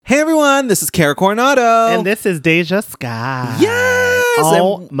everyone. This is Kara Coronado. And this is Deja Sky. Yes.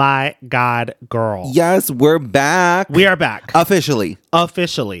 Oh my God, girl. Yes, we're back. We are back. Officially.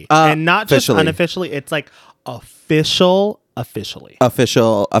 And not just unofficially. It's like officially. Officially.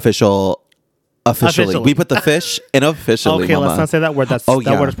 We put the fish in officially, Okay, mama. let's not say that word. That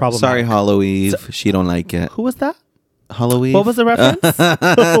word is problematic. Sorry, Halloween. She don't like it. Who was that? Halloween. What was the reference?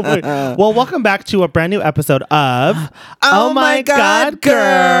 Well, welcome back to a brand new episode of Oh My God,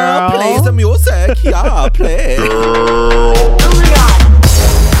 Girl. Play some music. Yeah, play. Oh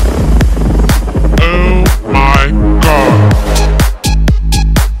my God.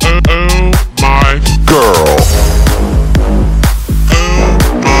 Oh my girl.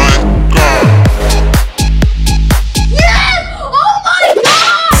 Oh my God. Yes! Oh my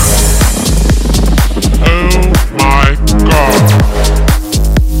God! Oh my God.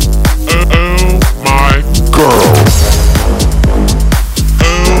 Oh my girl.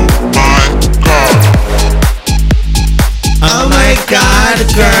 Oh my God,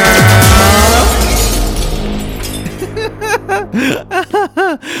 girl.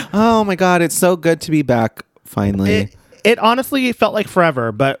 Oh my God, it's so good to be back finally. It honestly felt like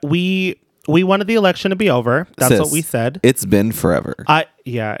forever, but we wanted the election to be over. That's what we said. It's been forever. It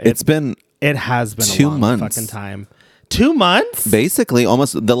has been a 2 long months. fucking time. 2 months? Basically,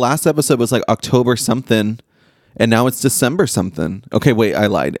 almost. The last episode was like October something, and now it's December something. Okay, wait, I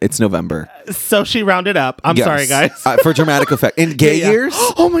lied. It's November. So she rounded up. I'm Yes. sorry, guys. For dramatic effect. In gay years?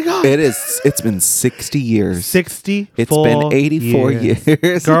 Oh my God. It's been 60 years. 60 It's full been 84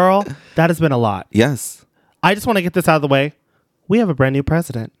 years. Girl, that has been a lot. Yes. I just want to get this out of the way. We have a brand new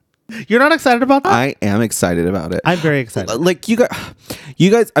president. You're not excited about that? I am excited about it. I'm very excited. Like you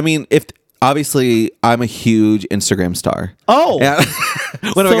guys, I mean, obviously I'm a huge Instagram star. Oh. Yeah.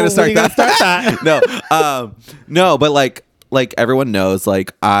 When am I going to start that? No, but like everyone knows,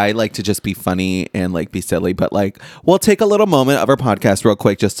 like I like to just be funny and like be silly, but like we'll take a little moment of our podcast real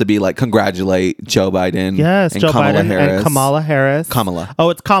quick just to be like congratulate Joe Biden. Yes, and Joe Kamala Biden Harris. and Kamala Harris. Kamala. Oh,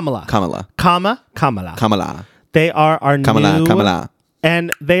 it's Kamala. Kamala. Kamala. They are our new... Kamala.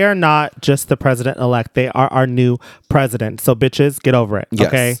 And they are not just the president-elect. They are our new president. So, bitches, get over it, Yes.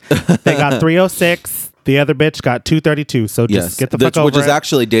 okay? They got 306. The other bitch got 232. So, just get the fuck over it. Which is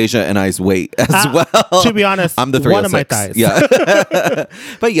actually Deja and I's weight as well. To be honest, I'm the 306. one of my thighs. Yeah.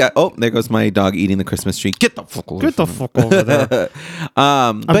 But yeah, there goes my dog eating the Christmas tree. Get the fuck over there.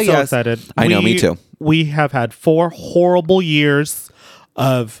 I'm but so excited. I know, me too. We have had 4 horrible years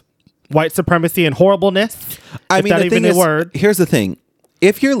of white supremacy and horribleness. I mean, that the even thing is, a word. here's the thing.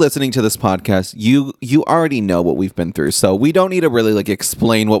 If you're listening to this podcast, you already know what we've been through. So we don't need to really like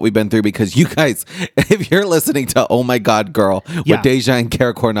explain what we've been through because you guys, if you're listening to Oh My God Girl with Deja and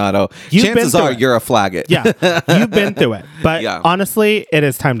Kara Coronado, chances are you're a faggot. Yeah, you've been through it. But honestly, it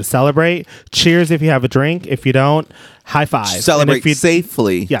is time to celebrate. Cheers if you have a drink. If you don't, high five. Celebrate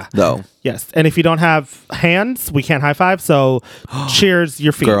safely, though. Yes. And if you don't have hands, we can't high five. So cheers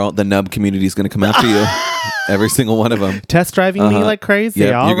your feet. Girl, the nub community is going to come after you. Every single one of them. Test driving me like crazy.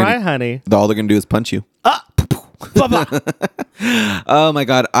 Yep, all right, honey. All they're going to do is punch you. Blah, blah. Oh my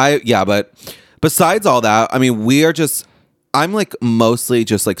God. But besides all that, I mean, I'm like mostly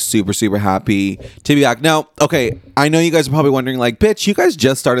just like super, super happy to be back. Now, okay, I know you guys are probably wondering like, bitch, you guys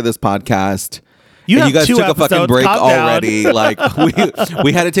just started this podcast. You guys took a fucking break already. Like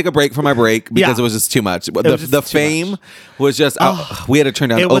we had to take a break from our break because it was just too much. The fame was just out. We had to turn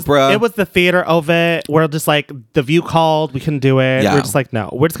down Oprah. It was the theater of it. We're just like, The View called. We couldn't do it. Yeah. We're just like, no.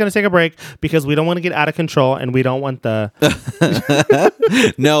 We're just gonna take a break because we don't want to get out of control and we don't want the.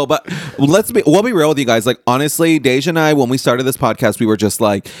 No, but we'll be real with you guys. Like honestly, Deja and I, when we started this podcast, we were just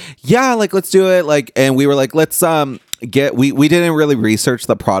like, yeah, like let's do it. Like, and we were like, let's we didn't really research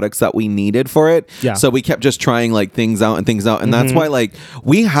the products that we needed for it. Yeah. So we kept just trying like things out. And that's why like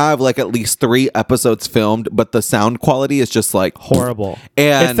we have like at least 3 episodes filmed, but the sound quality is just like horrible.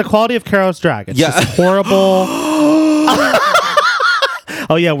 And it's the quality of Carol's drag. It's just horrible.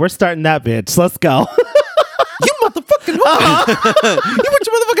 Oh yeah, we're starting that bitch. Let's go. You motherfucking you put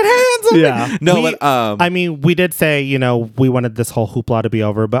your motherfucking hands on me. No, but I mean, we did say, we wanted this whole hoopla to be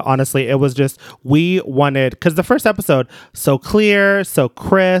over, but honestly, it was just we wanted, because the first episode, so clear, so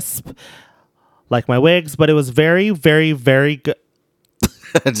crisp, like my wigs, but it was very, very, very good.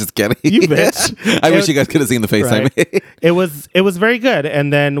 Just kidding. You bitch. I wish you guys could have seen the face I made. It was very good.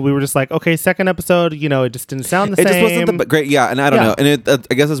 And then we were just like, okay, second episode, it just didn't sound the same. It just wasn't the great. Yeah. And I don't know. And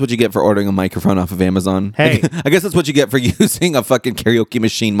I guess that's what you get for ordering a microphone off of Amazon. Hey. I guess that's what you get for using a fucking karaoke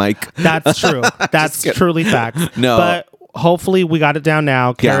machine mic. That's true. That's truly fact. No. But hopefully we got it down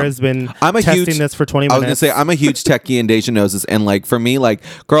now. Kara's been testing this for 20 minutes. I was gonna say I'm a huge techie and Deja knows this, and like for me, like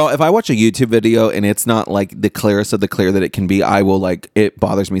girl, if I watch a YouTube video and it's not like the clearest of the clear that it can be, I will like it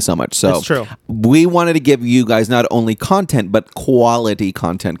bothers me so much. So It's true. We wanted to give you guys not only content but quality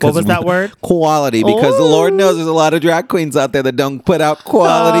content. What was that word? Quality, because the Lord knows there's a lot of drag queens out there that don't put out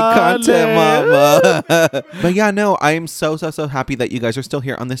quality content, mama. But yeah, no, I am so happy that you guys are still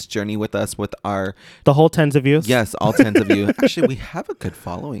here on this journey with us with our The whole tens of views. yes, all tens of you. Actually, we have a good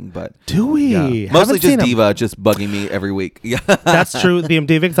following, but Do we? yeah. Haven't Mostly just seen 'em. Diva just bugging me every week. Yeah. That's true. The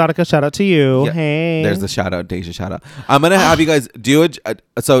Diva Exotica, shout out to you. Yeah. Hey. There's the shout out, Deja shout out. I'm gonna have you guys do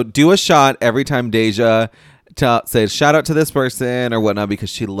a shot every time Deja says shout out to this person or whatnot, because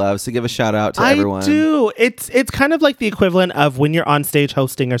she loves to give a shout out to everyone. I do. It's kind of like the equivalent of when you're on stage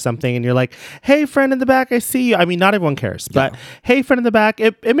hosting or something and you're like, hey, friend in the back, I see you. I mean, not everyone cares, but hey, friend in the back,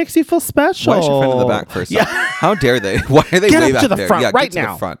 it makes you feel special. Why is your friend in the back first? Yeah. How dare they? Why are they Get way up back to the there? front Yeah, right get to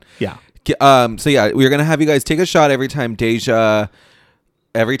now. the front. Yeah. So yeah, we're gonna have you guys take a shot every time Deja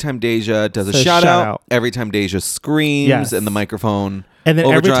does a Says shout shout out. out. Every time Deja screams Yes. and the microphone. And then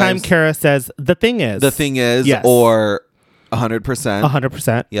every time overdrives. Kara says, the thing is. Yes. or 100%.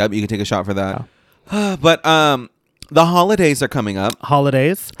 100%. Yep, you can take a shot for that. But the holidays are coming up.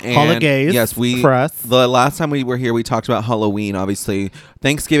 Holidays. And Holidays. yes, For us. The last time we were here, we talked about Halloween. Obviously,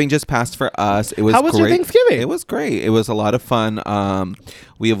 Thanksgiving just passed for us. It was How was great. your Thanksgiving? It was great. It was a lot of fun.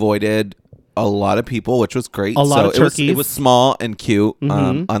 We avoided a lot of people, which was great. A lot of it was turkeys. small and cute,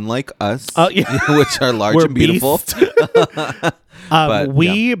 unlike us, Oh, yeah. which are large We're and beautiful. beasts. But,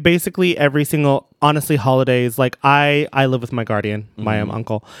 we basically every single honestly holidays, like I live with my guardian, my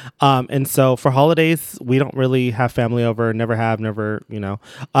uncle, and so for holidays we don't really have family over, never have, never,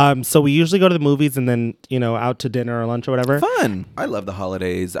 so we usually go to the movies and then out to dinner or lunch or whatever. Fun. I love the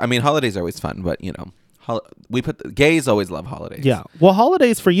holidays. I mean, holidays are always fun, but gays always love holidays. Yeah, well,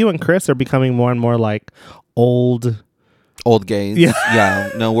 holidays for you and Chris are becoming more and more like old gays. Yeah.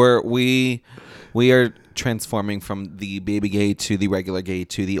 No, we are transforming from the baby gay to the regular gay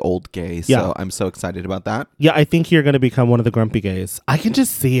to the old gay. So Yeah. I'm so excited about that. Yeah, I think you're going to become one of the grumpy gays. I can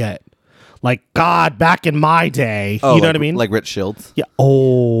just see it. Like, God, back in my day. You know what I mean? Like Rich Shields. Yeah.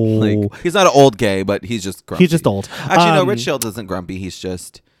 Oh. Like, he's not an old gay, but he's just grumpy. He's just old. Actually, no, Rich Shields isn't grumpy. He's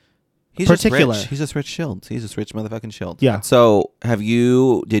just particular. He's just Rich Shields. He's just Rich motherfucking Shields. Yeah. So did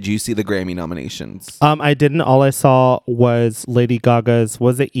you see the Grammy nominations? I didn't. All I saw was Lady Gaga's,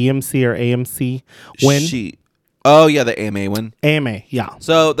 was it EMC or AMC win? Oh yeah, the AMA win. AMA, yeah.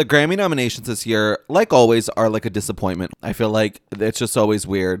 So the Grammy nominations this year, like always, are like a disappointment. I feel like it's just always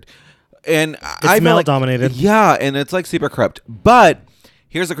weird. And I feel male like, dominated. Yeah, and it's like super corrupt. But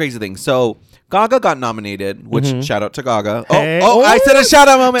here's the crazy thing. So Gaga got nominated, which shout out to Gaga. Hey. Oh, I said a shout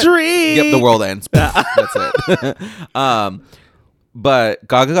out moment. Drink. Yep, the world ends. That's it. But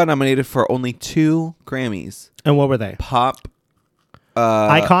Gaga got nominated for only 2 Grammys. And what were they? Pop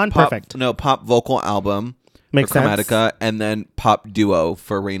Icon? Perfect. No, pop vocal album Makes for sense. Chromatica, and then pop duo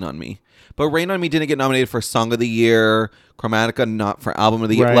for Rain on Me. But Rain on Me didn't get nominated for Song of the Year. Chromatica not for Album of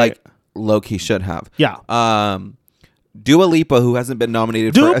the Year. Right. Like low-key should have. Yeah. Dua Lipa, who hasn't been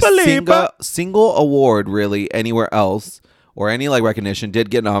nominated for a single award really anywhere else or any like recognition, did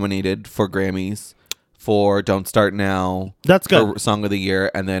get nominated for Grammys for Don't Start Now. That's good. For Song of the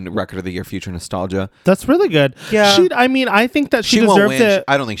Year, and then Record of the Year, Future Nostalgia. That's really good. Yeah. I think that she won't deserves win. it.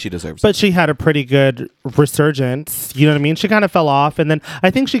 I don't think she deserves it. But she had a pretty good resurgence. You know what I mean? She kind of fell off. And then I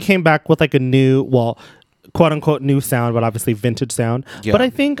think she came back with like a new, quote unquote new sound, but obviously vintage sound. Yeah. But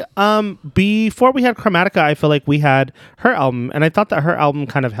I think before we had Chromatica, I feel like we had her album. And I thought that her album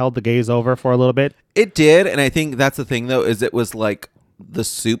kind of held the gays over for a little bit. It did, and I think that's the thing though, is it was like the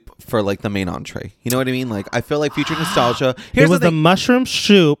soup for like the main entree. You know what I mean? Like I feel like Future Nostalgia. It was the mushroom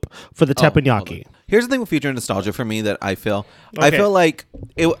soup for the teppanyaki. Here's the thing with Future Nostalgia for me that I feel. I Okay. feel like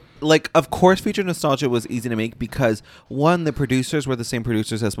it. Like of course, Future Nostalgia was easy to make because one, the producers were the same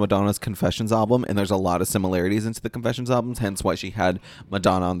producers as Madonna's Confessions album, and there's a lot of similarities into the Confessions albums. Hence why she had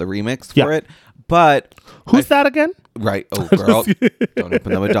Madonna on the remix for Yeah. it. But Who's that again? Right. Oh, girl. Don't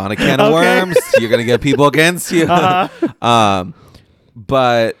open the Madonna can of Okay. worms. You're going to get people against you. But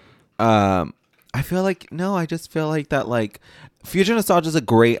I feel like, no, I just feel like that, like, Future Nostalgia is a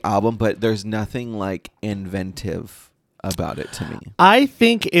great album, but there's nothing, like, inventive about it to me. I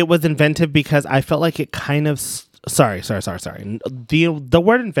think it was inventive because I felt like it kind of... Sorry. The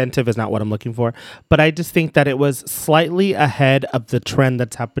word inventive is not what I'm looking for, but I just think that it was slightly ahead of the trend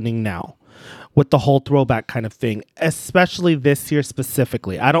that's happening now, with the whole throwback kind of thing, especially this year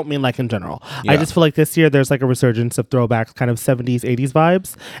specifically. I don't mean like in general. I Yeah. just feel like this year there's like a resurgence of throwbacks, kind of 70s, 80s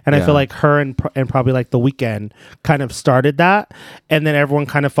vibes. And I Yeah. feel like her and probably like The Weeknd kind of started that. And then everyone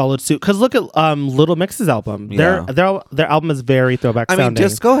kind of followed suit. Because look at Little Mix's album. Yeah. Their album is very throwback I mean, sounding.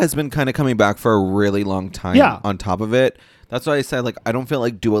 disco has been kind of coming back for a really long time. Yeah. On top of it, that's why I said like I don't feel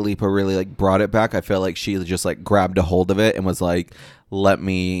like Dua Lipa really like brought it back. I feel like she just like grabbed a hold of it and was like, "Let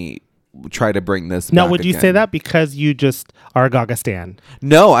me try to bring this." Now, back would you again. say that because you just are a Gaga stan?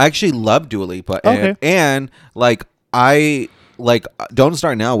 No, I actually love Dua Lipa, Okay. and like I like Don't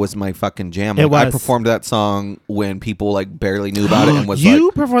Start Now was my fucking jam. It Like, I was. performed that song when people like barely knew about it and was You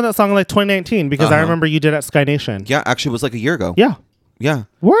like, performed that song in like 2019 because I Uh-huh. remember you did at Sky Nation. yeah, actually it was like a year ago. Yeah. Yeah.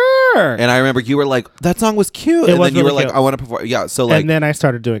 Word. And I remember you were like, that song was cute. It and was then you really were like, cute. I want to perform. Yeah. So like, and then I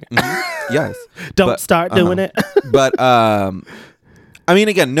started doing it. yes. Don't But- start doing it. But I mean,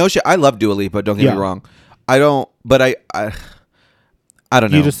 again, no shit. I love Dua Lipa. Don't get Yeah. me wrong. I don't, but I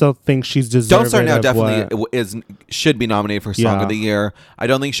don't know. You just don't think she's deserving. Don't Start Now of definitely what- should be nominated for Song Yeah. of the Year. I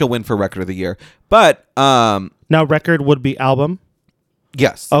don't think she'll win for Record of the Year, but Now, record would be album.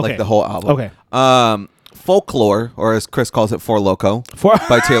 yes, Okay. like the whole album. Okay. Folklore, or as Chris calls it, For Loco, For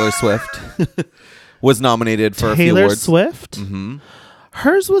by Taylor Swift, was nominated for a few Taylor awards. Swift. Mm-hmm.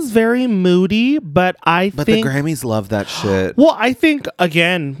 Hers was very moody, but I But think. the Grammys love that shit. Well, I think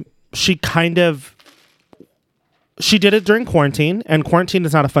again, she did it during quarantine, and quarantine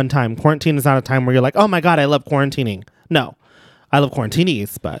is not a fun time. Quarantine is not a time where you're like, oh my god, I love quarantining. No, I love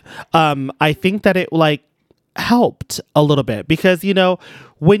quarantinis, but I think that it like helped a little bit because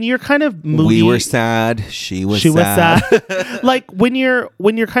when you're kind of moody, We were sad. She was was sad. sad. Like when you're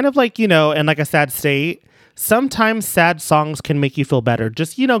kind of like in like a sad state, sometimes sad songs can make you feel better.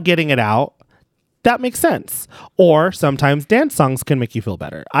 Just getting it out. That makes sense. Or sometimes dance songs can make you feel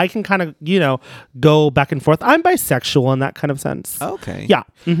better. I can kind of, go back and forth. I'm bisexual in that kind of sense. Okay. Yeah.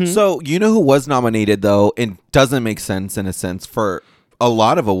 Mhm. So you know who was nominated though, and doesn't make sense in a sense for a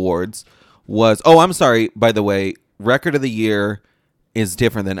lot of awards was. Oh, I'm sorry. By the way, Record of the Year is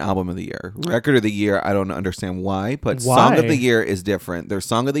different than Album of the Year. Record of the Year, I don't understand why, but Song of Why? the Year is different. There's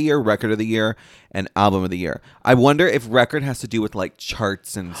Song of the Year, Record of the Year, and Album of the Year. I wonder if record has to do with like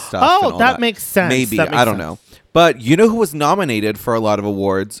charts and stuff. Oh, and all that makes sense. Maybe. That makes I don't sense. know. But you know who was nominated for a lot of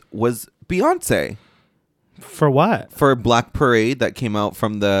awards was Beyonce. For what? For Black Parade that came out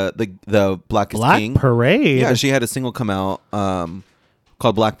from the Black is Black King. Parade. Yeah, she had a single come out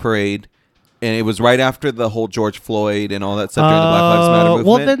called Black Parade, and it was right after the whole George Floyd and all that stuff during the Black Lives Matter movement.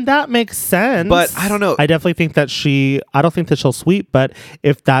 Well, then that makes sense. But I don't know. I definitely think that I don't think that she'll sweep, but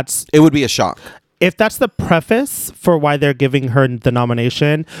if that's it would be a shock. the preface for why they're giving her the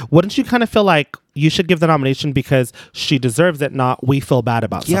nomination, wouldn't you kind of feel like you should give the nomination because she deserves it, not we feel bad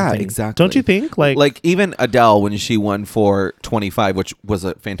about Yeah, something? exactly. Don't you think? Like even Adele when she won for 25, which was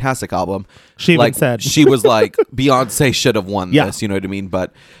a fantastic album. She even like, said- she was like Beyonce should have won Yeah. this. You know what I mean?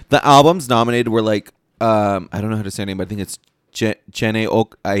 But the albums nominated were like I don't know how to say her name, but I think it's Jhené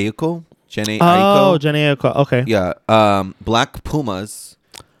Aiko. Jhené oh, Aiko. Jhené Aiko. Okay. Yeah. Black Pumas.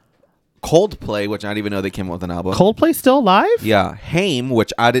 Coldplay, which I didn't even know they came out with an album. Coldplay still alive? Yeah. Haim,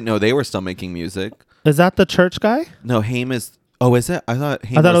 which I didn't know they were still making music. Is that the church guy? No, Haim is. Oh, is it? I thought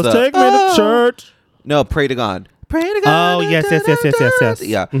Haim I thought it was the, Take Me to Church. No, Pray to God. Pray to Oh, God. yes.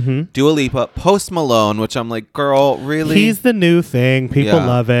 Yeah. Mhm. Dua Lipa, Post Malone, which I'm like, girl, really? He's the new thing. People Yeah.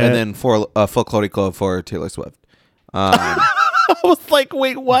 love it. And then for Folklorico for Taylor Swift. I was like,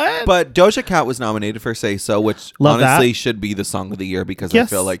 wait, what? But Doja Cat was nominated for Say So, which Love that. honestly should be the song of the year because I Yes.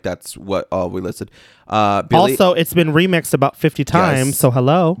 feel like that's what all we listed. Billie Also, it's been remixed about 50 times, Yes. so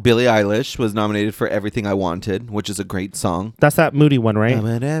hello. Eilish was nominated for Everything I Wanted, which is a great song. That's that moody one, right? I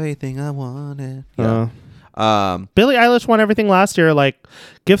want everything I wanted. Yeah. Billie Eilish won everything last year. Like,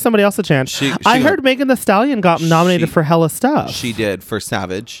 give somebody else a chance. She I heard Megan Thee Stallion got nominated She- for hella stuff. She did for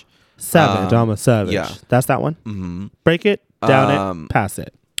Savage. Savage. I'm a savage. yeah. That's that one. Mm-hmm. Break it, down it, pass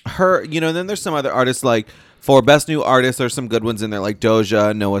it. Her, then there's some other artists like for Best New Artist, there's some good ones in there like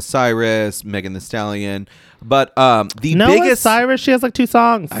Doja, Noah Cyrus, Megan Thee Stallion. But the Noah biggest Cyrus, she has like 2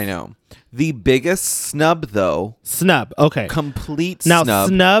 songs. I know. The biggest snub though, Snub. Okay. complete Now, snub.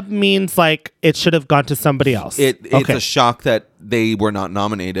 snub means like it should have gone to somebody else. It's okay. a shock that they were not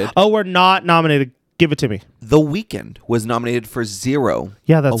nominated. Oh, we're not nominated. Give it to me. The Weeknd was nominated for 0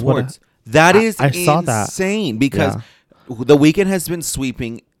 Yeah, that's what awards. That is I saw that. insane because The Weeknd has been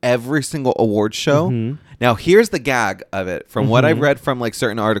sweeping every single award show. Mm-hmm. Now, here's the gag of it. From what I've read from like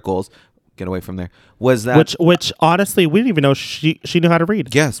certain articles, get away from there. Was that Which honestly, we didn't even know she knew how to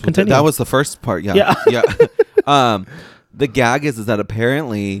read. yes? Continue. That was the first part. Yeah, Yeah. yeah. the gag is that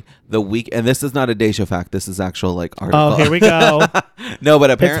apparently the week, and this is not a Deja fact. This is actual like article. Oh, here we go. No,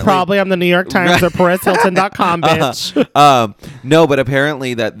 but apparently It's probably on the New York Times or PerezHilton.com, bitch. No, but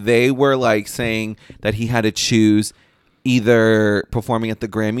apparently that they were like saying that he had to choose either performing at the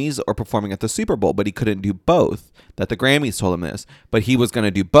Grammys or performing at the Super Bowl, but he couldn't do both. That the Grammys told him this, but he was going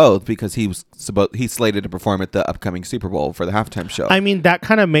to do both because he's slated to perform at the upcoming Super Bowl for the halftime show. I mean, that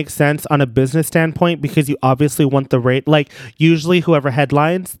kind of makes sense on a business standpoint because you obviously want the rate. Like, usually whoever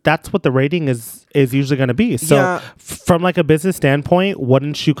headlines, that's what the rating is usually going to be. So Yeah. from like a business standpoint,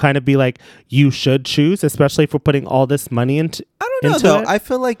 wouldn't you kind of be like, you should choose, especially if we're putting all this money into I don't know into though. it? I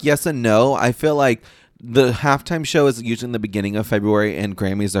feel like yes and no. I feel like the halftime show is usually in the beginning of February and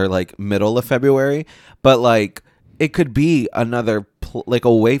Grammys are like middle of February, but like it could be another like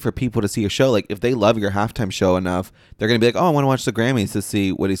a way for people to see your show. Like if they love your halftime show enough, they're gonna be like, oh, I want to watch the Grammys to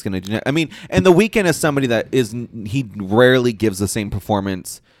see what he's gonna do next. I mean, and The Weeknd is somebody that he rarely gives the same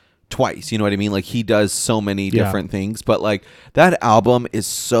performance twice. You know what I mean? Like he does so many different things, but like that album is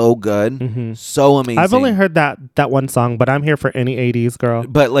so good, so amazing. I've only heard that one song, but I'm here for any 80s girl.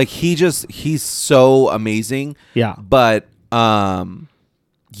 but like he's so amazing. Yeah. But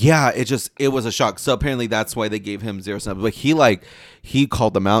yeah, it was a shock. So apparently that's why they gave him 0 cents. But he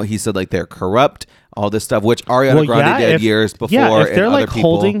called them out. He said like they're corrupt, all this stuff, which Ariana Grande did years before. Yeah, if they're and like other people.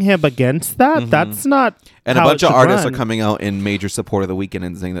 holding him against that, that's not. And a how bunch it of should artists run. are coming out in major support of The Weeknd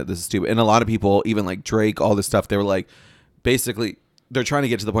and saying that this is stupid. And a lot of people, even like Drake, all this stuff, they were like, basically, they're trying to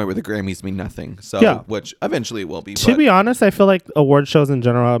get to the point where the Grammys mean nothing. So, Yeah. which eventually it will be. To but be honest, I feel like award shows in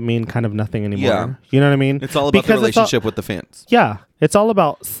general mean kind of nothing anymore. Yeah. You know what I mean? it's all about the Because it's all- relationship with the fans. Yeah, it's all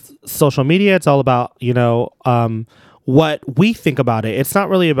about social media. It's all about what we think about it. It's not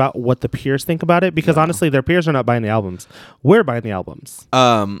really about what the peers think about it because honestly, their peers are not buying the albums. We're buying the albums.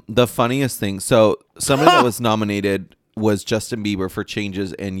 The funniest thing. So somebody that was nominated was Justin Bieber for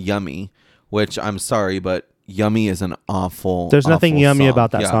Changes and Yummy, which I'm sorry, but Yummy is an awful. There's nothing awful yummy song.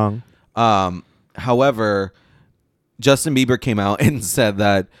 about that Yeah. song. However, Justin Bieber came out and said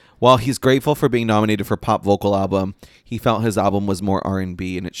that while he's grateful for being nominated for Pop Vocal Album, he felt his album was more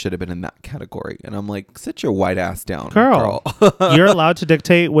R&B and it should have been in that category. And I'm like, sit your white ass down, Girl, you're allowed to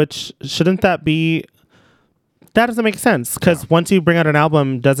dictate, which shouldn't that be? That doesn't make sense because once you bring out an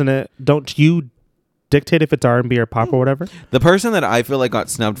album, don't you dictate if it's R&B or pop or whatever? The person that I feel like got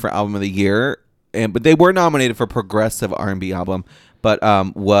snubbed for Album of the Year, but they were nominated for Progressive R&B Album, but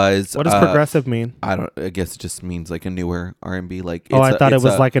was What does progressive mean? I guess it just means like a newer R&B. Like Oh, I thought it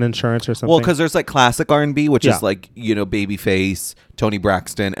was like an insurance or something. well, because there's like classic R&B, which Yeah. is like Babyface, Tony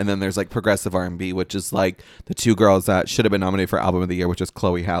Braxton, and then there's like progressive R&B, which is like the two girls that should have been nominated for Album of the Year, which is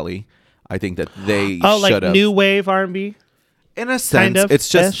Chloe Halle. I think that they like should have. new wave R&B. In a sense, of it's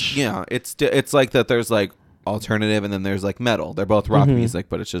just ish. it's like that. There's like alternative, and then there's like metal. They're both rock music,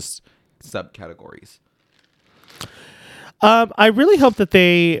 but it's just subcategories. I really hope that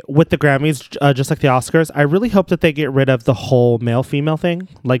they, with the Grammys, just like the Oscars, I really hope that they get rid of the whole male-female thing,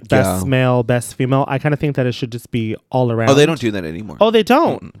 like best Yeah. male, best female. I kind of think that it should just be all around. Oh, they don't do that anymore. Oh, they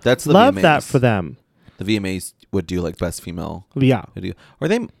don't. That's the Love VMAs. that for them. The VMAs would do like best female Yeah. video, or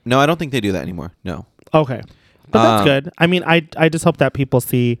they? No, I don't think they do that anymore. No. Okay. But that's good. I mean, I just hope that people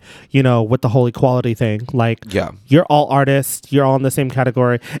see, with the whole equality thing, like, Yeah. you're all artists, you're all in the same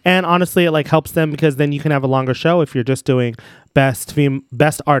category. And honestly, it like helps them because then you can have a longer show if you're just doing best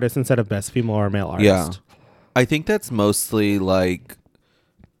artist instead of best female or male artist. Yeah. I think that's mostly like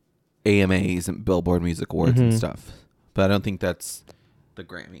AMAs and Billboard Music Awards and stuff, but I don't think that's the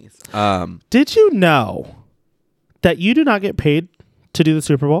Grammys. Did you know that you do not get paid to do the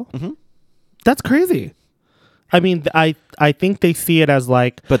Super Bowl? Mm-hmm. That's crazy. I mean, I think they see it as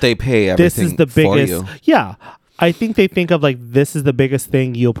like, But they pay this everything is the for biggest. you. Yeah. I think they think of like, this is the biggest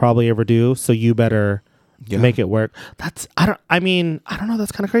thing you'll probably ever do. So you better Yeah. make it work. I don't know.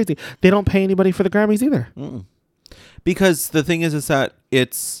 That's kind of crazy. They don't pay anybody for the Grammys either. Because the thing is that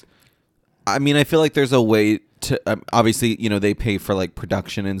I feel like there's a way to, obviously, they pay for like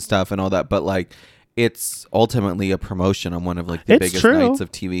production and stuff and all that, but like it's ultimately a promotion on one of like the It's biggest true. nights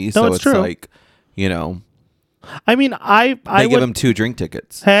of TV. No, So it's it's true. like, I mean, I they give would, them 2 drink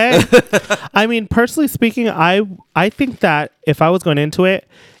tickets. Hey, I mean, personally speaking, I think that if I was going into it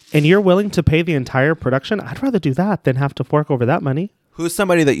and you're willing to pay the entire production, I'd rather do that than have to fork over that money. Who's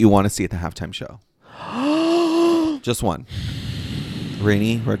somebody that you want to see at the halftime show? Just one.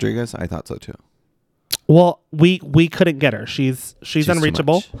 Rainey Rodriguez? I thought so too. Well, we couldn't get her. She's too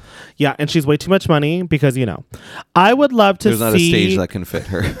unreachable. much. Yeah, and she's way too much money because I would love to There's see. not a stage that can fit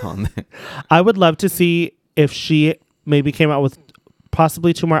her on there. I would love to see if she maybe came out with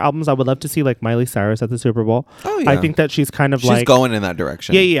possibly 2 more albums. I would love to see like Miley Cyrus at the Super Bowl. Oh, yeah. I think that she's kind of She's like going in that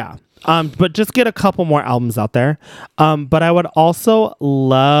direction. yeah. But just get a couple more albums out there. But I would also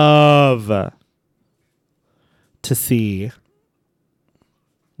love to see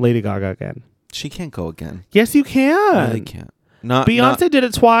Lady Gaga again. She can't go again. Yes, you can. Really can't. Not Beyonce did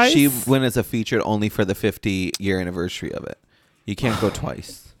it twice. She went as a featured only for the 50-year anniversary of it. You can't go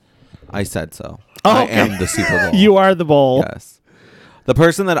twice. I said so. I okay. am the Super Bowl. You are the bowl. Yes. The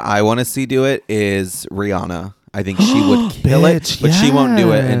person that I want to see do it is Rihanna. I think she would kill it, Bitch, but she won't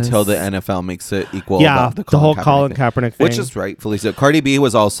do it yes. until the NFL makes it equal. Yeah, above the whole Kaepernick Colin thing, Kaepernick thing. which is rightfully so. Cardi B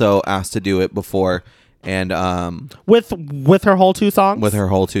was also asked to do it before, and With her whole 2 songs? with her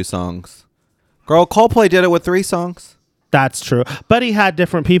whole 2 songs. Girl, Coldplay did it with 3 songs. That's true. But he had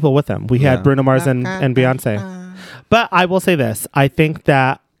different people with him. We Yeah. had Bruno Mars and Beyonce. But I will say this. I think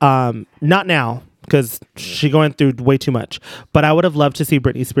that, not now, because she going through way too much. But I would have loved to see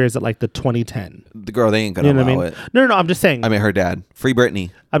Britney Spears at like the 2010. The girl, they ain't gonna You know allow what I mean? it. No, I'm just saying. I mean, her dad, Free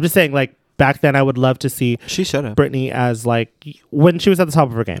Britney. I'm just saying, like, back then I would love to see She should have. Britney as like when she was at the top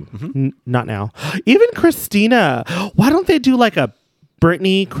of her game. Mm-hmm. Not now. Even Christina. Why don't they do like a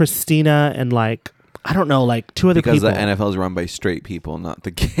Britney, Christina, and like, I don't know, like 2 other Because people. the NFL is run by straight people, not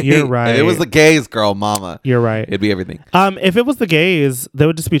the gays. You're right. If it was the gays, girl, mama. You're right. It'd be everything. If it was the gays, they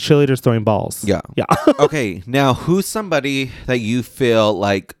would just be cheerleaders throwing balls. Yeah. Yeah. Okay, now who's somebody that you feel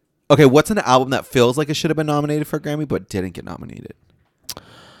like? Okay, what's an album that feels like it should have been nominated for a Grammy but didn't get nominated?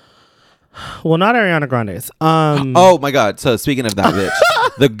 Well, not Ariana Grande's. Oh my God! So speaking of that,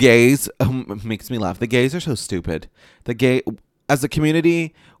 bitch, the gays makes me laugh. The gays are so stupid. The gay, as a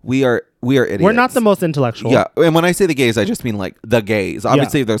community, we are idiots. We're not the most intellectual. Yeah, and when I say the gays, I just mean like the gays.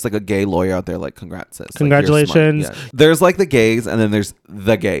 Obviously, if there's like a gay lawyer out there, like congrats, sis. Like, you're smart. Congratulations. Yeah. There's like the gays, and then there's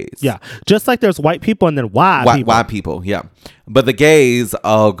the gays. Yeah. Just like there's white people and then White people, yeah. But the gays,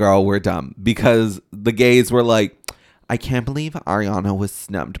 oh girl, we're dumb because the gays were like, I can't believe Ariana was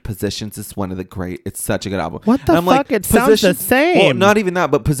snubbed. Positions is one of the great. It's such a good album. What the And I'm fuck? It sounds the same. Well, not even that,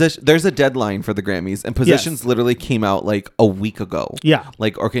 but Position. There's a deadline for the Grammys, and Positions literally came out like a week ago. Yeah.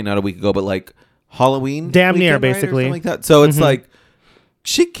 Like, okay, not a week ago, but like Halloween. Damn near, weekend, right, or basically. something like that. So it's like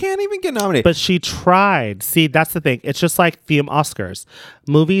she can't even get nominated. But she tried. See, that's the thing. It's just like the Oscars.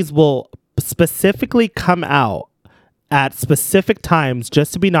 Movies will specifically come out at specific times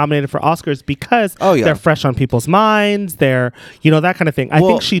just to be nominated for Oscars because they're fresh on people's minds. They're, that kind of thing. I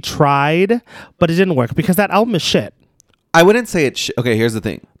think she tried, but it didn't work because that album is shit. I wouldn't say it. Okay, here's the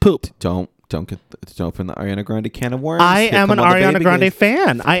thing. Poop. Don't open the Ariana Grande can of worms. I Here am an come all the Ariana baby Grande gays.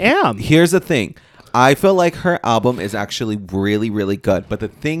 fan. I am. Here's the thing. I feel like her album is actually really, really good. But the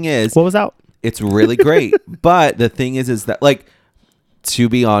thing is, What was out? it's really great. But the thing is that, like, to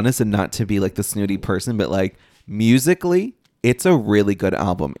be honest and not to be like the snooty person, but like musically, it's a really good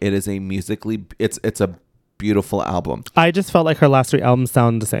album. It is a musically, it's a beautiful album. I just felt like her last 3 albums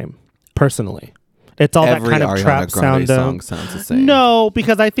sound the same, personally. It's all Every that kind of Ariana trap Grande sound. song sounds the same. No,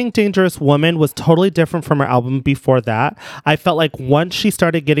 because I think Dangerous Woman was totally different from her album before that. I felt like once she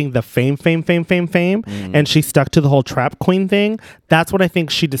started getting the fame, and she stuck to the whole trap queen thing, that's when I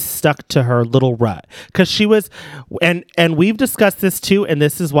think she just stuck to her little rut. Because she was, and we've discussed this too, and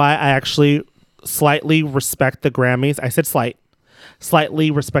this is why I actually slightly respect the Grammys. I said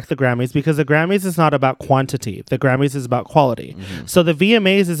slightly respect the Grammys because the Grammys is not about quantity. The Grammys is about quality. So the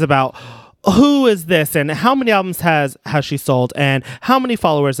VMAs is about who is this and how many albums has she sold and how many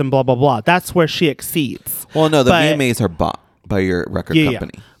followers and blah blah blah. That's where she exceeds. Well, no, the But- VMAs are bought by your record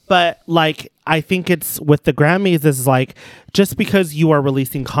company. But like I think it's with the Grammys is like just because you are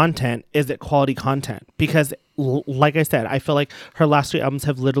releasing content, is it quality content? Because like I said, I feel like her last 3 albums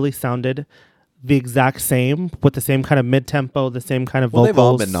have literally sounded the exact same with the same kind of mid-tempo, the same kind of Well, vocals. they've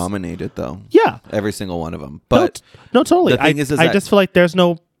all been nominated though. Yeah. Every single one of them. But no, totally. the thing is I that- just feel like there's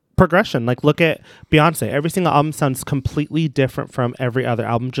no progression. Like look at Beyonce. Every single album sounds completely different from every other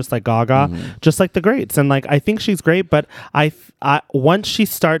album, just like Gaga, just like the greats. And like I think she's great, but I once she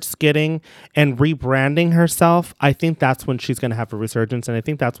starts getting and rebranding herself, I think that's when she's going to have a resurgence, and I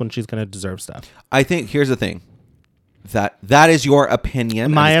think that's when she's going to deserve stuff. I think here's the thing. That is your opinion.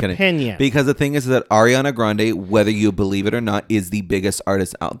 I'm My just kidding. opinion. Because the thing is that Ariana Grande, whether you believe it or not, is the biggest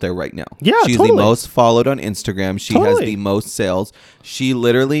artist out there right now. Yeah, she's totally. the most followed on Instagram. She has Totally. the most sales. She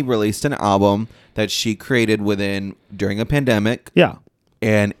literally released an album that she created during a pandemic. Yeah.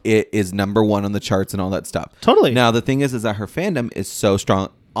 And it is #1 on the charts and all that stuff. Totally. Now the thing is that her fandom is so strong.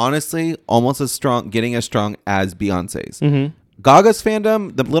 Honestly, almost as strong, getting as strong as Beyonce's. Gaga's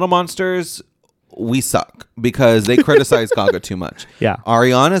fandom, the Little Monsters, we suck because they criticize Gaga too much. Yeah.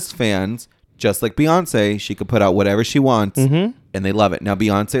 Ariana's fans, just like Beyonce, she could put out whatever she wants. and they love it. Now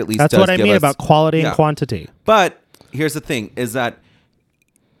Beyonce at least That's does what I give mean us- about quality Yeah. and quantity. But here's the thing: is that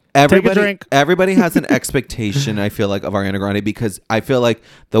Take a drink. everybody has an expectation. I feel like of Ariana Grande because I feel like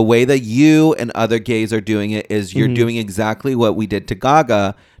the way that you and other gays are doing it is you're doing exactly what we did to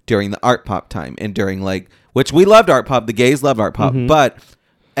Gaga during the art pop time and during which we loved art pop. The gays loved art pop, but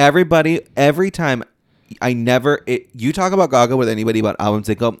every time. You talk about Gaga with anybody about albums,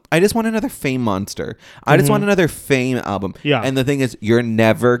 they go, I just want another Fame monster. I just want another Fame album. Yeah. And the thing is, you're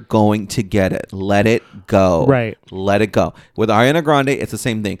never going to get it. Let it go. Right. Let it go. With Ariana Grande, it's the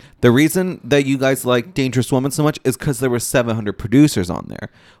same thing. The reason that you guys like Dangerous Woman so much is because there were 700 producers on there.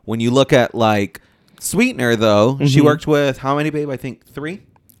 When you look at Sweetener, though, she worked with how many, babe? I think 3?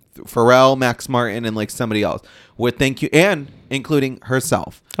 Pharrell, Max Martin, and somebody else. With Thank You, and including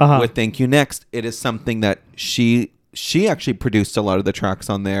herself. With Thank You Next, it is something that she actually produced a lot of the tracks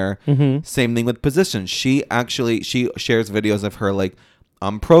on there. Same thing with Position. She shares videos of her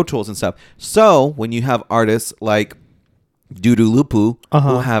Pro Tools and stuff. So when you have artists like Dudu Lupu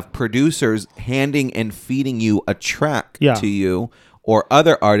who have producers handing and feeding you a track to you, or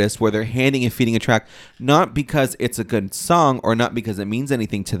other artists where they're handing and feeding a track, not because it's a good song or not because it means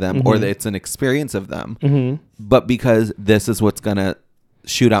anything to them or that it's an experience of them, but because this is what's going to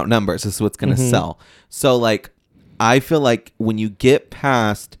shoot out numbers. This is what's going to sell. So I feel like when you get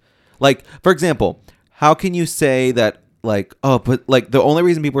past, for example, how can you say that but the only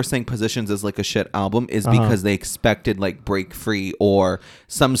reason people are saying Positions is a shit album is because they expected Break Free or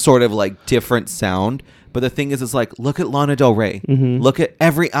some sort of different sound. But the thing is look at Lana Del Rey. Look at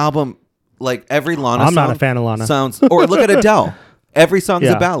every album, every Lana I'm song. not a fan of Lana. Or look at Adele. Every song's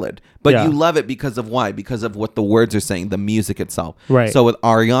Yeah. a ballad. But Yeah. you love it because of why? Because of what the words are saying, the music itself. Right. So with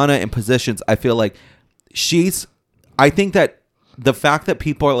Ariana and Positions, I feel like I think that the fact that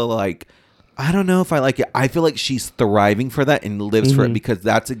people are I don't know if I like it. I feel like she's thriving for that and lives for it because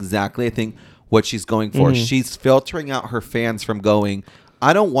that's exactly, I think, what she's going for. She's filtering out her fans from going,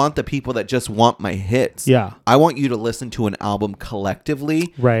 I don't want the people that just want my hits. Yeah. I want you to listen to an album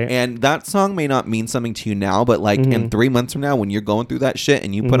collectively. Right. And that song may not mean something to you now, but in 3 months from now, when you're going through that shit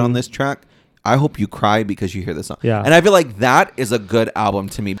and you put on this track, I hope you cry because you hear the song. Yeah. And I feel like that is a good album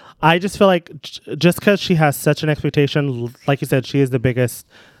to me. I just feel like just because she has such an expectation, like you said, she is the biggest,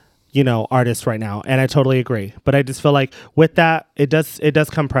 artist right now, and I totally agree. But I just feel like with that, it does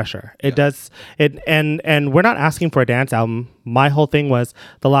come pressure. It does it, and we're not asking for a dance album. My whole thing was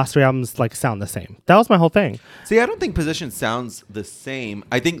the last 3 albums sound the same. That was my whole thing. See, I don't think Position sounds the same.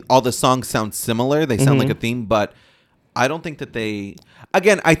 I think all the songs sound similar. They sound like a theme, but I don't think that they.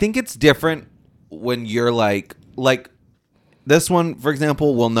 Again, I think it's different when you're like this one, for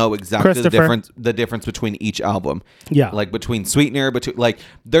example, will know exactly the difference between each album. Yeah. Between Sweetener,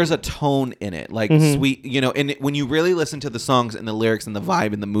 there's a tone in it. Sweet, and when you really listen to the songs and the lyrics and the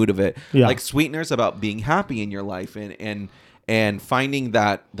vibe and the mood of it, Sweetener's about being happy in your life and finding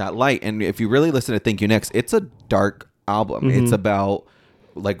that light. And if you really listen to Thank You Next, it's a dark album. It's about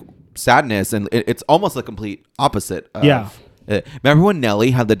sadness, and it's almost the complete opposite of remember when Nelly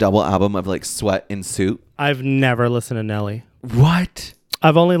had the double album of Sweat and Suit? I've never listened to Nelly. What?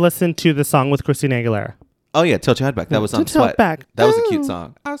 I've only listened to the song with Christina Aguilera. Oh yeah, Tilt Your Head Back. That was on Tilt Your Sweat. Back. That was a cute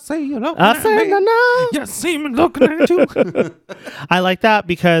song. I say you know. I say no. You see me looking at you. I like that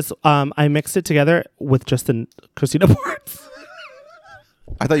because I mixed it together with just the Christina parts.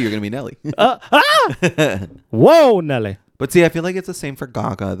 I thought you were gonna be Nelly. Whoa, Nelly. But see, I feel like it's the same for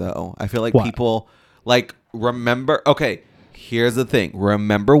Gaga though. I feel like What? people remember. Okay, here's the thing.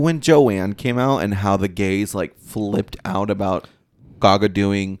 Remember when Joanne came out and how the gays flipped out about Gaga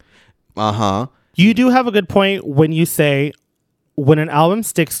doing, You do have a good point when you say when an album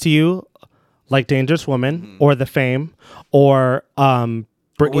sticks to you, like Dangerous Woman or The Fame or Britney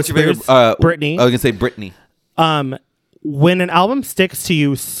What's your favorite? Spears, Britney. I was gonna say Britney. When an album sticks to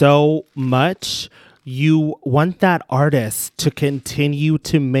you so much, you want that artist to continue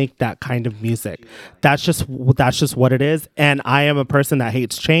to make that kind of music. That's just what it is. And I am a person that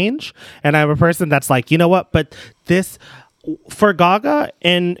hates change, and I'm a person that's you know what? But this, for Gaga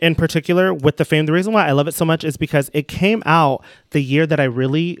in particular with The Fame, the reason why I love it so much is because it came out the year that I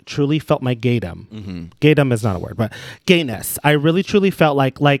really truly felt my gaydom. Gaydom is not a word, but gayness. I really truly felt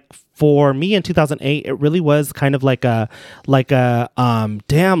like for me in 2008, it really was kind of damn,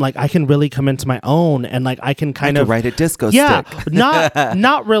 I can really come into my own, and I can kind of write a disco stick. stick.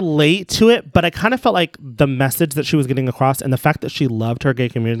 not relate to it, but I kind of felt like the message that she was getting across and the fact that she loved her gay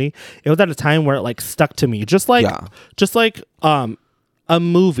community, it was at a time where it stuck to me, just like a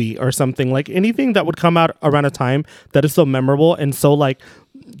movie or something, anything that would come out around a time that is so memorable and so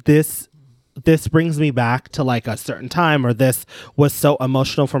this this brings me back to like a certain time, or this was so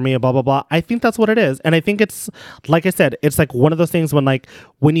emotional for me, blah blah blah. I think that's what it is, and I think it's like I said, it's like one of those things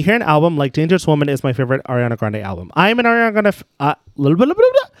when you hear an album like Dangerous Woman is my favorite Ariana Grande album. I am an Ariana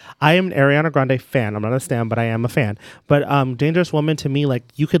Grande fan. I'm not a stan, but I am a fan. But Dangerous Woman, to me, like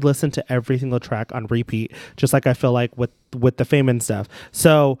you could listen to every single track on repeat, just like I feel like with the Fame and stuff.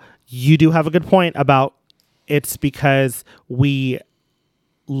 So you do have a good point about it's because we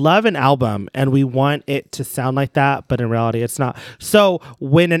love an album and we want it to sound like that, but in reality it's not. So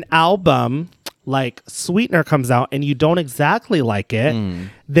when an album like Sweetener comes out and you don't exactly like it,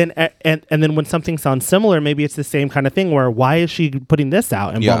 then and then when something sounds similar, maybe it's the same kind of thing where why is she putting this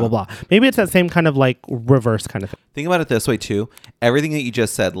out and blah blah blah. Maybe it's that same kind of like reverse kind of thing. Think about it this way too. Everything that you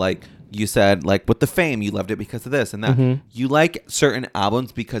just said, like you said, like with the Fame, you loved it because of this and that. You like certain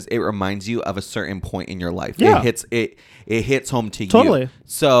albums because it reminds you of a certain point in your life. Yeah. It hits home to you. Totally.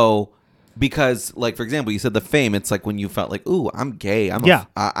 So because like, for example, you said the Fame, it's like when you felt like, ooh, I'm gay.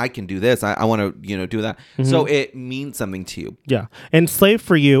 I can do this. I want to, do that. So it means something to you. Yeah. And Slave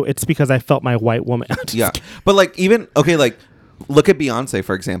for You, it's because I felt my white woman. Yeah. But like even, okay, like look at Beyonce,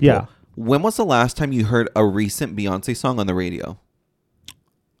 for example. Yeah. When was the last time you heard a recent Beyonce song on the radio?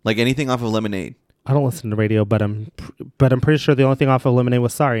 Like anything off of Lemonade? I don't listen to radio, but I'm pretty sure the only thing off of Lemonade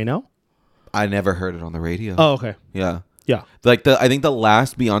was Sorry, no? I never heard it on the radio. Oh, okay. Yeah. Yeah. Like I think the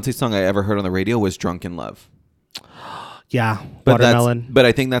last Beyonce song I ever heard on the radio was Drunk in Love. Yeah. But Watermelon. But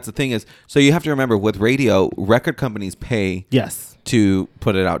I think that's the thing is, so you have to remember with radio, record companies pay Yes. to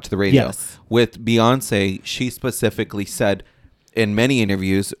put it out to the radio. Yes. With Beyonce, she specifically said in many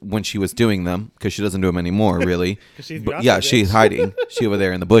interviews when she was doing them, because she doesn't do them anymore, really. she's But, Beyonce, yeah, bitch. she's hiding. She over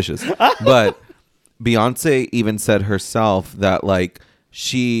there in the bushes. But Beyonce even said herself that like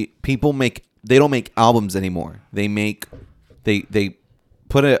they don't make albums anymore. They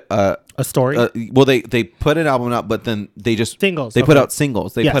put a story. they put an album out, but then they just Singles, They put okay. out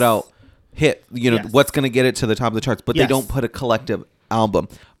singles. They Yes. put out hit. Yes. What's going to get it to the top of the charts, but they Yes. don't put a collective album.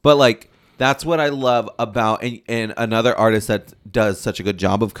 But like that's what I love about and another artist that does such a good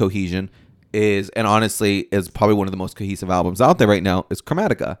job of cohesion and honestly is probably one of the most cohesive albums out there right now is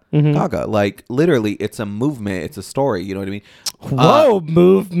Chromatica. Gaga. Like literally, it's a movement. It's a story. You know what I mean? Whoa,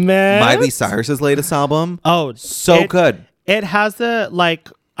 movement. Miley Cyrus's latest album. Oh, so good. It has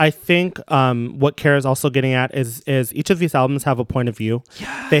I think what Kara's also getting at is each of these albums have a point of view.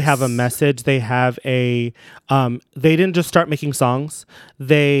 Yes. They have a message. They have they didn't just start making songs.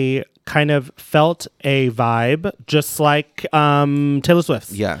 They kind of felt a vibe, just like Taylor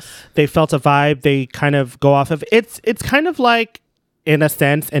Swift's. Yes. They felt a vibe. They kind of go off of it's kind of like, in a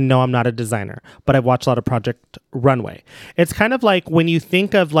sense, and no, I'm not a designer, but I've watched a lot of Project Runway. It's kind of like when you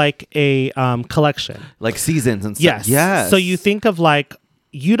think of like a collection. Like seasons and stuff. Yes. Yes. So you think of like,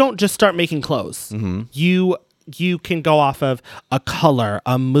 you don't just start making clothes. Mm-hmm. You can go off of a color,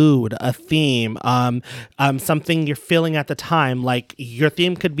 a mood, a theme, something you're feeling at the time. Like your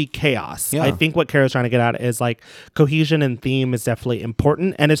theme could be chaos. Yeah. I think what Kara's trying to get at is like cohesion and theme is definitely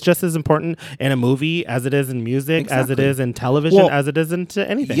important. And it's just as important in a movie as it is in music, as it Exactly. is in television, as it is into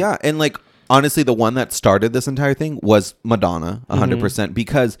anything. Yeah, and like honestly, the one that started this entire thing was Madonna, 100%.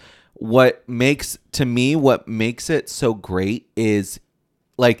 Because what makes it so great is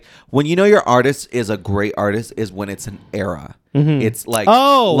like when you know your artist is a great artist is when it's an era. It's like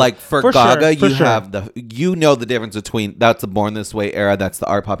like for Gaga, have the the difference between that's the Born This Way era, that's the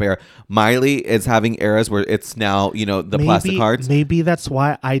art pop era. Miley is having eras where it's now the Plastic Hearts. Maybe that's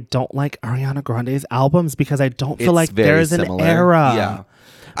why I don't like Ariana Grande's albums, because I don't feel like very there's an similar. era. Yeah.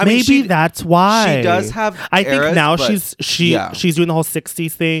 Maybe that's why she does have I think eras, now but she's doing the whole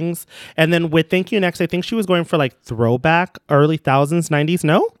 60s things, and then with Thank You Next, I think she was going for like throwback early 1000s 90s.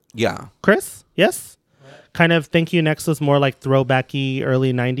 No, Yeah. Chris, yes, kind of. Thank You Next was more like throwbacky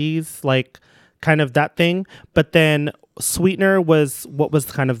early 90s, like kind of that thing. But then Sweetener was what was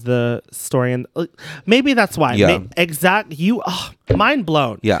kind of the story, and maybe that's why. Yeah. Mind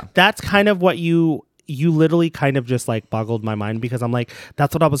blown. Yeah. That's kind of what you literally kind of just like boggled my mind, because I'm like,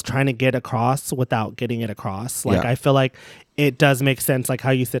 that's what I was trying to get across without getting it across. Like, Yeah. I feel like it does make sense. Like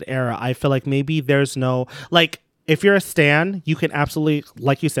how you said era, I feel like maybe there's no, like, if you're a stan, you can absolutely,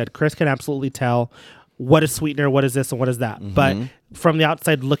 like you said, Chris can absolutely tell what is Sweetener, what is this, and what is that. But from the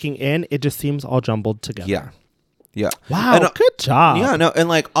outside looking in, it just seems all jumbled together. Yeah. Yeah. Wow. And, good job. Yeah, no, and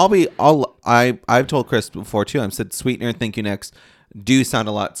like I've told Chris before too. I've said Sweetener and Thank You Next do sound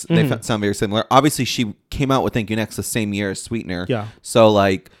a lot. They sound very similar. Obviously, she came out with Thank You Next the same year as Sweetener. Yeah. So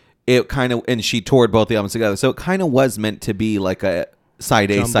like it kind of, and she toured both the albums together. So it kind of was meant to be like a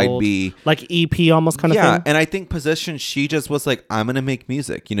side A, side jumbled, B. like EP almost kind of Yeah, thing. and I think Position, she just was like, I'm gonna make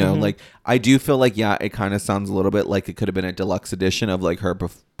music, you know. Mm-hmm. Like I do feel like, yeah, it kind of sounds a little bit like it could have been a deluxe edition of like her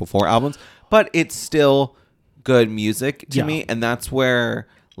before albums, but it's still good music to Yeah. me, and that's where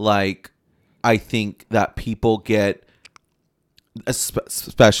like I think that people get,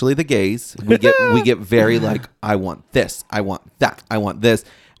 especially the gays, we get very like, I want this, I want that, I want this,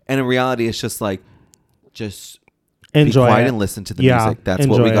 and in reality, it's just like, just Enjoy be quiet it. and listen to the Yeah, music. That's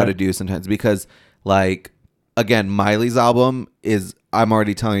what we enjoy got to it. do sometimes, because like again, Miley's album is, I'm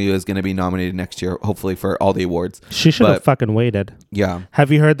already telling you, is going to be nominated next year, hopefully for all the awards. She should have But, fucking waited. yeah. Have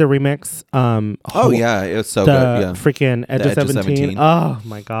you heard the remix? Oh yeah, it was so the good. Yeah. freaking Edge The of Edge of 17. 17. Oh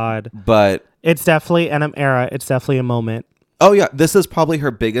my god, But it's definitely an era. It's definitely a moment. oh yeah, this is probably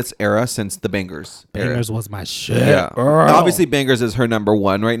her biggest era since the Bangers era. Bangers was my shit. Yeah. girl. Obviously Bangers is her number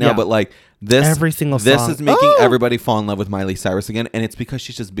one right now, Yeah. but like this Every single this song. is making Oh! everybody fall in love with Miley Cyrus again, and it's because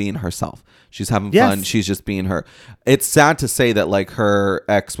she's just being herself. She's having Yes. fun. She's just being her. It's sad to say that like her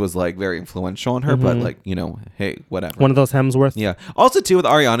ex was like very influential on her, but like, you know, hey, whatever. One of those Hemsworth. Yeah. Also too with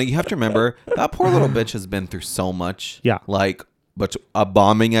Ariana, you have to remember that poor little bitch has been through so much. Yeah. Like but a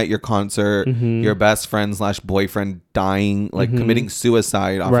bombing at your concert, Mm-hmm. your best friend / boyfriend dying, like committing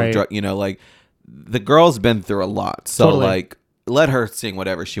suicide off Right. of drug, you know, like the girl's been through a lot. So Totally. like let her sing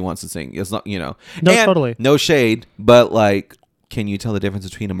whatever she wants to sing. It's not, you know. No, And totally. no shade, but like, can you tell the difference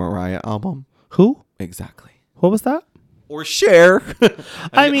between a Mariah album? Who? Exactly. What was that? Or Cher.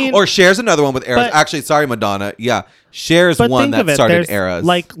 I mean, or Cher's another one with eras. but- Actually, sorry, Madonna. Yeah. Cher's but one think that of it. started There's eras.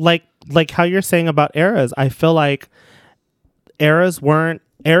 like how you're saying about eras. I feel like eras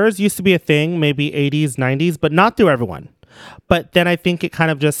used to be a thing, maybe 80s, 90s, but not through everyone. But then I think it kind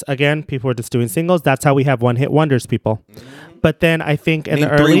of just, again, people were just doing singles. That's how we have one hit wonders, people. But then I think in Name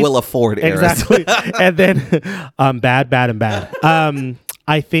the 3 early Willa Ford eras. exactly, and then bad and bad.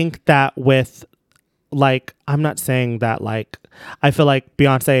 I think that with like, I'm not saying that like, I feel like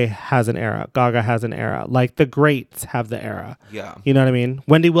Beyonce has an era, Gaga has an era, like the greats have the era. Yeah. You know what I mean?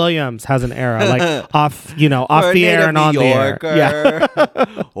 Wendy Williams has an era, like off We're the air native and on New the air. Yeah.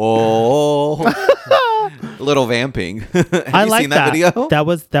 Yorker. Oh. Little vamping. Have I you like seen that video? That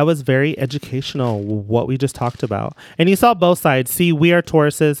was very educational, what we just talked about. And you saw both sides. See, we are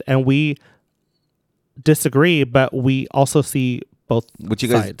Tauruses and we disagree, but we also see both What you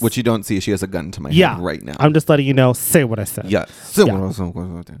guys, sides. what you don't see, she has a gun to my Yeah. head right now. I'm just letting you know, say what I said. Yes. Yeah.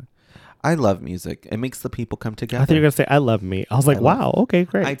 I love music. It makes the people come together. I thought you were going to say, I love me. I was like, I love wow, okay,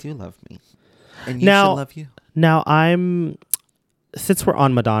 great. I do love me. And you Now- should love you. Now, since we're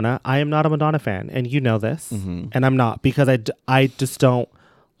on Madonna, I am not a Madonna fan, and you know this, Mm-hmm. and I'm not because I just don't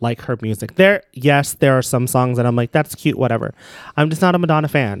like her music. There are some songs that I'm like, that's cute, whatever. I'm just not a Madonna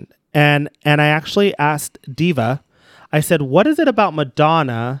fan, and I actually asked Diva, I said, what is it about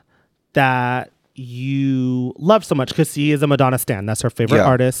Madonna that you love so much? Because she is a Madonna stan. That's her favorite Yeah.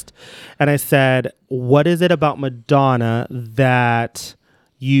 artist. And I said, what is it about Madonna that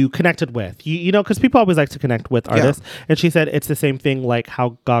you connected with? You know, because people always like to connect with artists. And she said, it's the same thing like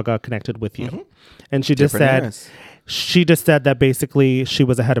how Gaga connected with you. And she just Different said, eras. she just said that basically she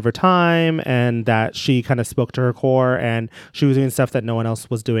was ahead of her time and that she kind of spoke to her core and she was doing stuff that no one else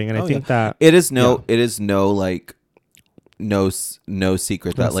was doing. And I think that it is no like no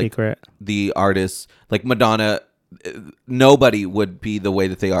secret that no like secret. the artists like Madonna, nobody would be the way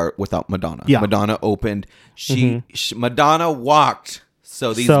that they are without Madonna. Yeah. Madonna opened. Madonna walked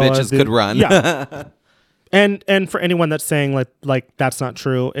so these So, bitches could run. yeah. And for anyone that's saying like that's not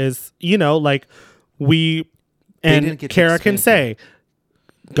true is, you know, like we didn't and get to Kara can experience say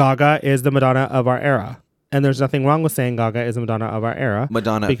Gaga is the Madonna of our era. And there's nothing wrong with saying Gaga is the Madonna of our era.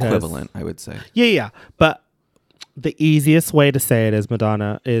 Madonna because- equivalent, I would say. Yeah. But the easiest way to say it is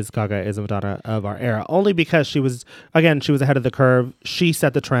Gaga is the Madonna of our era. Only because she was ahead of the curve. She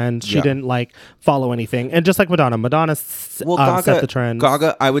set the trend. She Yeah. didn't like follow anything. And just like Madonna set the trend.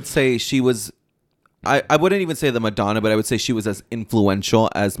 Gaga, I would say she was. I wouldn't even say the Madonna, but I would say she was as influential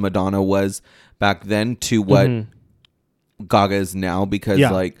as Madonna was back then to what Gaga is now. Because Yeah.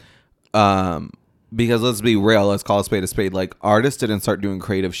 like, because let's be real, let's call a spade. Like artists didn't start doing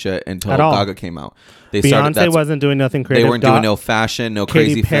creative shit until At all. Gaga came out. They started. Beyonce wasn't doing nothing creative. They weren't doing no fashion, no Katy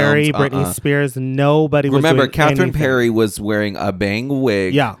crazy Perry, films. Britney Spears. Nobody was Remember, doing Catherine anything. Perry was wearing a bang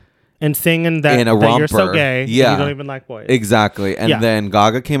wig. Yeah. And singing that, In a that you're so romper. gay. and Yeah. You don't even like boys. Exactly. And Yeah. then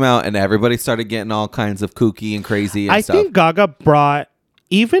Gaga came out and everybody started getting all kinds of kooky and crazy and I stuff. think Gaga brought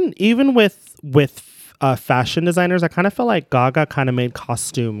even with fashion designers. I kind of feel like Gaga kind of made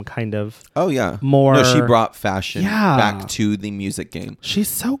costume kind of. Oh yeah, more- No, she brought fashion Yeah. back to the music game. She's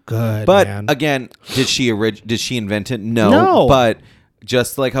so good, But man. again, did she invent it? No. No. But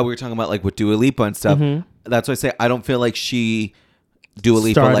just like how we were talking about like with Dua Lipa and stuff. That's why I say I don't feel like Dua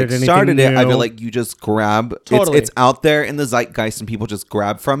Lipa started it. I feel like you just grab it's out there in the zeitgeist and people just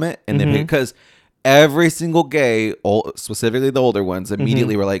grab from it and then because every single gay, specifically the older ones,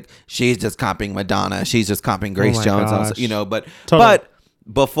 immediately were like, she's just copying Madonna, she's just copying Grace Jones, also, you know. But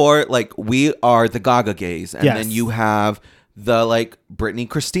before, like, we are the Gaga gays, and then you have the like Britney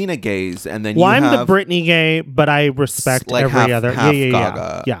Christina gays, and then I'm the Britney gay, but I respect like every other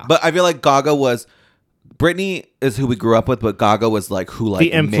Gaga. Yeah. But I feel like Gaga was. Britney is who we grew up with, but Gaga was like who like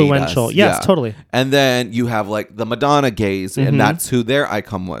the influential. Made us. Yes, totally. And then you have like the Madonna gays, and that's who their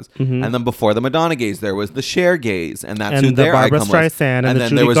icon was. And then before the Madonna gays, there was the Cher gays, and that's who their icon was. Streisand and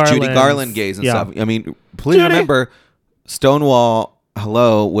then there was Judy Garland gays and stuff. I mean, please remember, Stonewall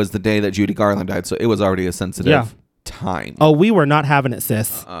Hello was the day that Judy Garland died, so it was already a sensitive time. Oh, we were not having it,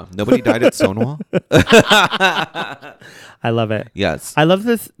 sis. Nobody died at Stonewall. I love it. Yes. I love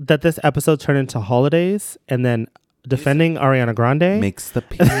that this episode turned into holidays and then defending Ariana Grande. Makes the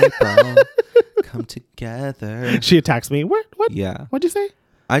people come together. She attacks me. What? Yeah. What'd you say?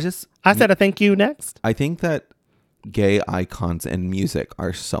 I said a thank you next. I think that gay icons and music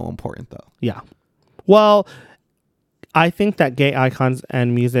are so important though. Yeah. Well, I think that gay icons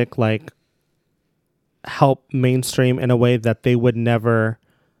and music like help mainstream in a way that they would never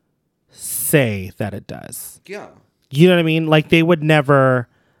say that it does. Yeah. You know what I mean? Like they would never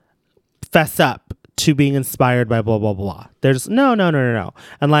fess up to being inspired by blah, blah, blah. There's no.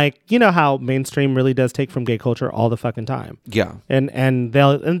 And like, you know how mainstream really does take from gay culture all the fucking time. Yeah. And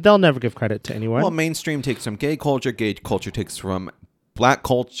they'll never give credit to anyone. Well, mainstream takes from gay culture takes from black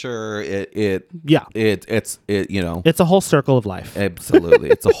culture. It's you know. It's a whole circle of life. Absolutely.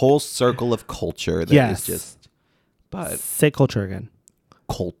 It's a whole circle of culture that is just but say culture again.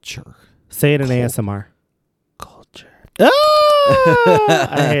 Culture. Say it in ASMR. Culture. Ah!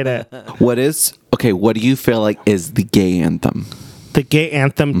 I hate it. What do you feel like is the gay anthem? The gay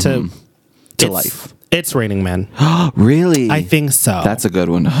anthem to life. It's Raining Men. Really? I think so. That's a good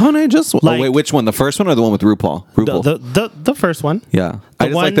one. Honey, just wait, which one? The first one or the one with RuPaul? The first one. Yeah. I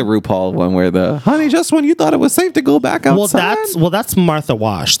just like the RuPaul one where the honey, just when you thought it was safe to go back outside. Well, that's Martha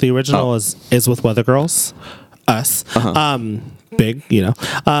Wash. The original is with Weather Girls. Us. Big, you know.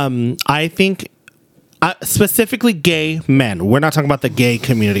 I think specifically gay men. We're not talking about the gay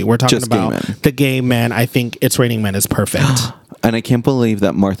community. We're talking about the gay men. I think It's Raining Men is perfect. And I can't believe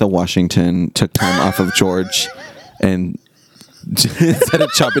that Martha Washington took time off of George and instead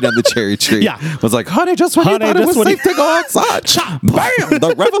of chopping down the cherry tree, was like, honey, just when you thought it was safe to go outside, bam,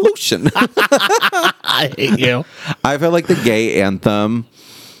 the revolution. I hate you. I feel like the gay anthem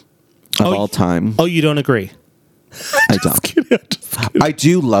of all time. Oh, you don't agree? I don't. I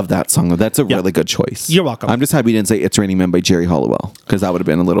do love that song. That's a really good choice. You're welcome. I'm just happy you didn't say It's Raining Men by Jerry Halliwell because that would have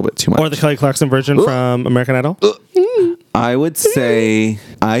been a little bit too much. Or the Kelly Clarkson version from American Idol. I would say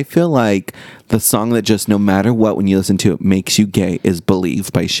I feel like the song that just no matter what when you listen to it makes you gay is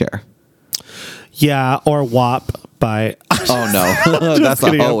Believe by Cher. Yeah, or WAP by oh no. That's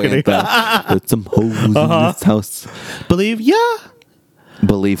a hoe anthem. With some hoes in this house. Believe,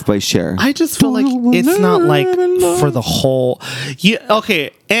 Believe by Cher. I just feel like it's not like for the whole.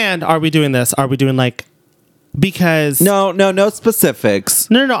 Okay, and are we doing this? Are we doing like because no specifics.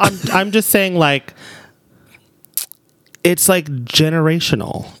 No. I'm just saying like it's like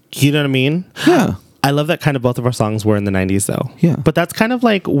generational. You know what I mean? Yeah. I love that kind of both of our songs were in the 90s though. Yeah. But that's kind of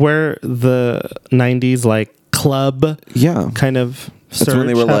like where the 90s like club kind of surge that's when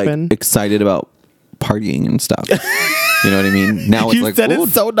they were happened. like excited about partying and stuff. You know what I mean? Now it's you like, said it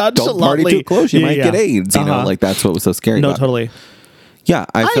so nonchalantly. Don't party too close. You might get AIDS. You know, like that's what was so scary. No, about totally. It. Yeah,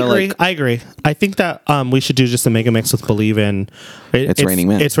 I agree. I think that we should do just a mega mix with Believe in It's Raining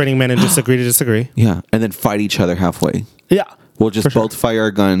Men. It's Raining Men and just agree to disagree. Yeah, and then fight each other halfway. Yeah, we'll just both fire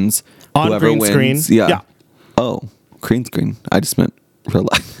our guns. On whoever green wins, screen. Yeah. Oh, green screen. I just meant real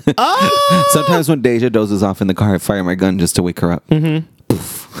life. Sometimes when Deja dozes off in the car, I fire my gun just to wake her up.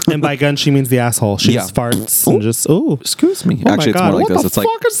 And by gun, she means the asshole. She just farts and just excuse me. Oh actually, my God. it's more like what this. The it's fuck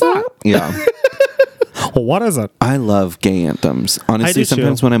like is that? Yeah. Well, what is it? I love gay anthems. Honestly,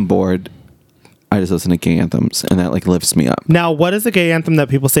 sometimes when I'm bored, I just listen to gay anthems, and that like lifts me up. Now, what is a gay anthem that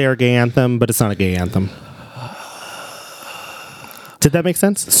people say are a gay anthem, but it's not a gay anthem? Did that make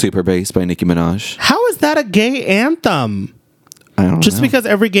sense? Super Bass by Nicki Minaj. How is that a gay anthem? I don't Just know. because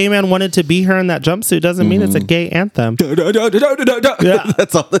every gay man wanted to be her in that jumpsuit doesn't mean it's a gay anthem. Yeah.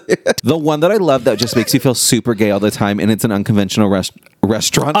 That's all. The one that I love that just makes you feel super gay all the time, and it's an unconventional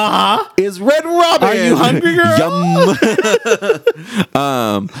restaurant. Is Red Robin. Are you hungry, girl?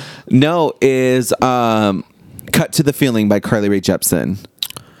 Yum. No, is Cut to the Feeling by Carly Rae Jepsen.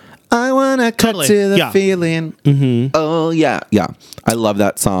 I wanna cut Totally. to the Yeah. feeling. Mm-hmm. Oh yeah. I love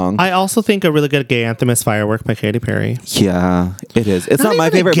that song. I also think a really good gay anthem is Firework by Katy Perry. Yeah, it is. It's not my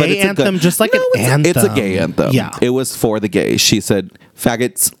even a favorite, but gay it's anthem, a good, just like an It's a anthem. gay anthem. Yeah. It was for the gays. She said,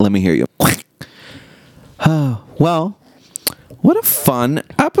 "Faggots, let me hear you." Oh, well, what a fun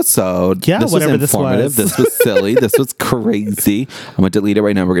episode. Yeah, this whatever was this informative. was. This was silly. This was crazy. I'm going to delete it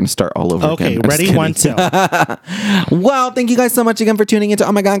right now. We're going to start all over Okay, again. I'm just ready? kidding. 1, 2. Well, thank you guys so much again for tuning into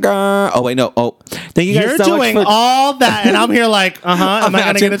Oh My God Girl. Oh, wait, no. Oh, thank you guys You're so doing much for... all that, and I'm here like, am I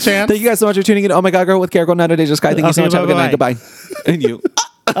going to get a chance? Thank you guys so much for tuning in. Oh My God Girl with Carol Nada Deja Sky. Thank you so Okay, much. Have a good night. bye-bye. Goodbye. And you.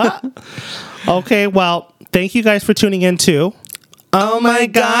 Okay, well, thank you guys for tuning in too. Oh my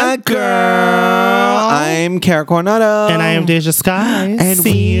God, girl. I'm Cara Coronado. And I am Deja Sky. And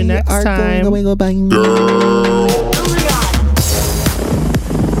See you next time. Going away. Bye.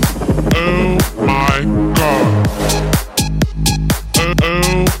 Oh my God.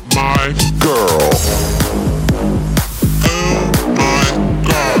 Oh my girl. Oh my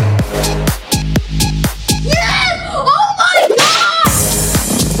God. Yes! Oh my god!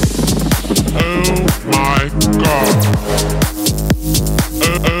 Oh my God.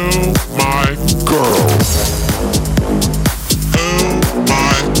 Oh my girl. Oh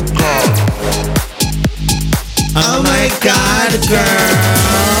my God. Oh my God, girl.